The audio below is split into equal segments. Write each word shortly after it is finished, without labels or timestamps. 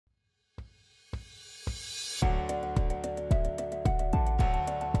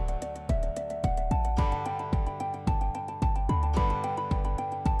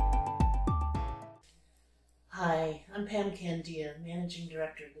Pam Candea, Managing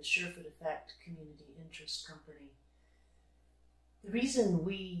Director of the Surefoot Effect Community Interest Company. The reason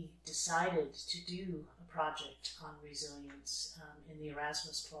we decided to do a project on resilience in the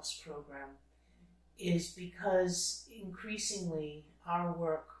Erasmus Plus program is because increasingly our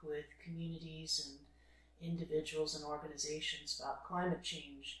work with communities and individuals and organizations about climate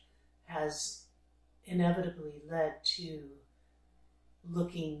change has inevitably led to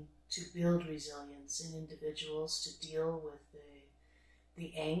looking to build resilience in individuals to deal with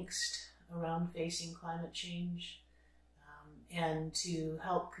the angst around facing climate change, and to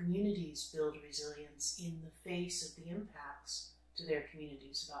help communities build resilience in the face of the impacts to their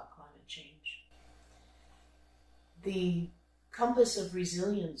communities about climate change. The Compass of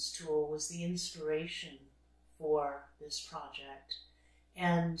Resilience tool was the inspiration for this project,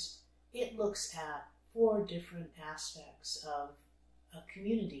 and it looks at 4 different aspects of a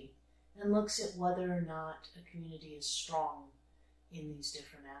community and looks at whether or not a community is strong in these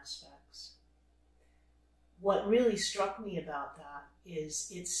different aspects. What really struck me about that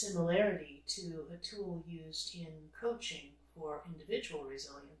is its similarity to a tool used in coaching for individual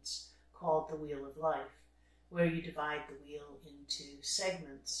resilience called the Wheel of Life, where you divide the wheel into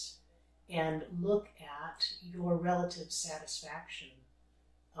segments and look at your relative satisfaction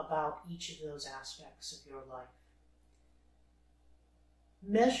about each of those aspects of your life.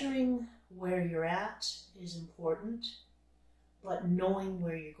 Measuring where you're at is important, but knowing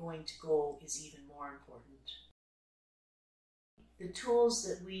where you're going to go is even more important. The tools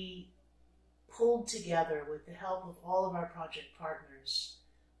that we pulled together with the help of all of our project partners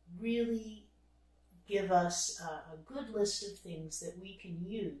really give us a good list of things that we can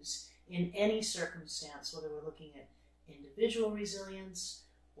use in any circumstance, whether we're looking at individual resilience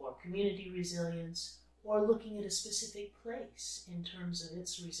or community resilience, or looking at a specific place in terms of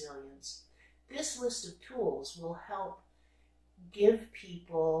its resilience. This list of tools will help give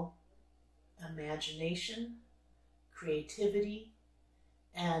people imagination, creativity,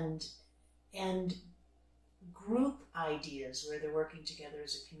 and group ideas where they're working together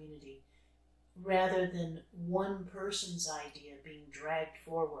as a community, rather than one person's idea being dragged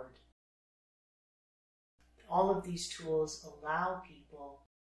forward. All of these tools allow people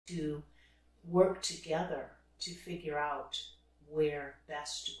to work together to figure out where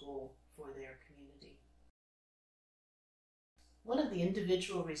best to go for their community. One of the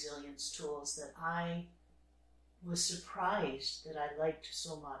individual resilience tools that I was surprised that I liked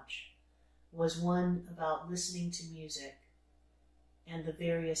so much was one about listening to music and the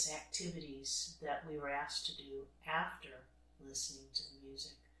various activities that we were asked to do after listening to the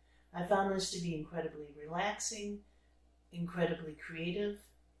music. I found this to be incredibly relaxing, incredibly creative,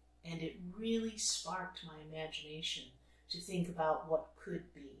 and it really sparked my imagination to think about what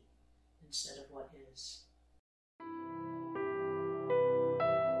could be instead of what is.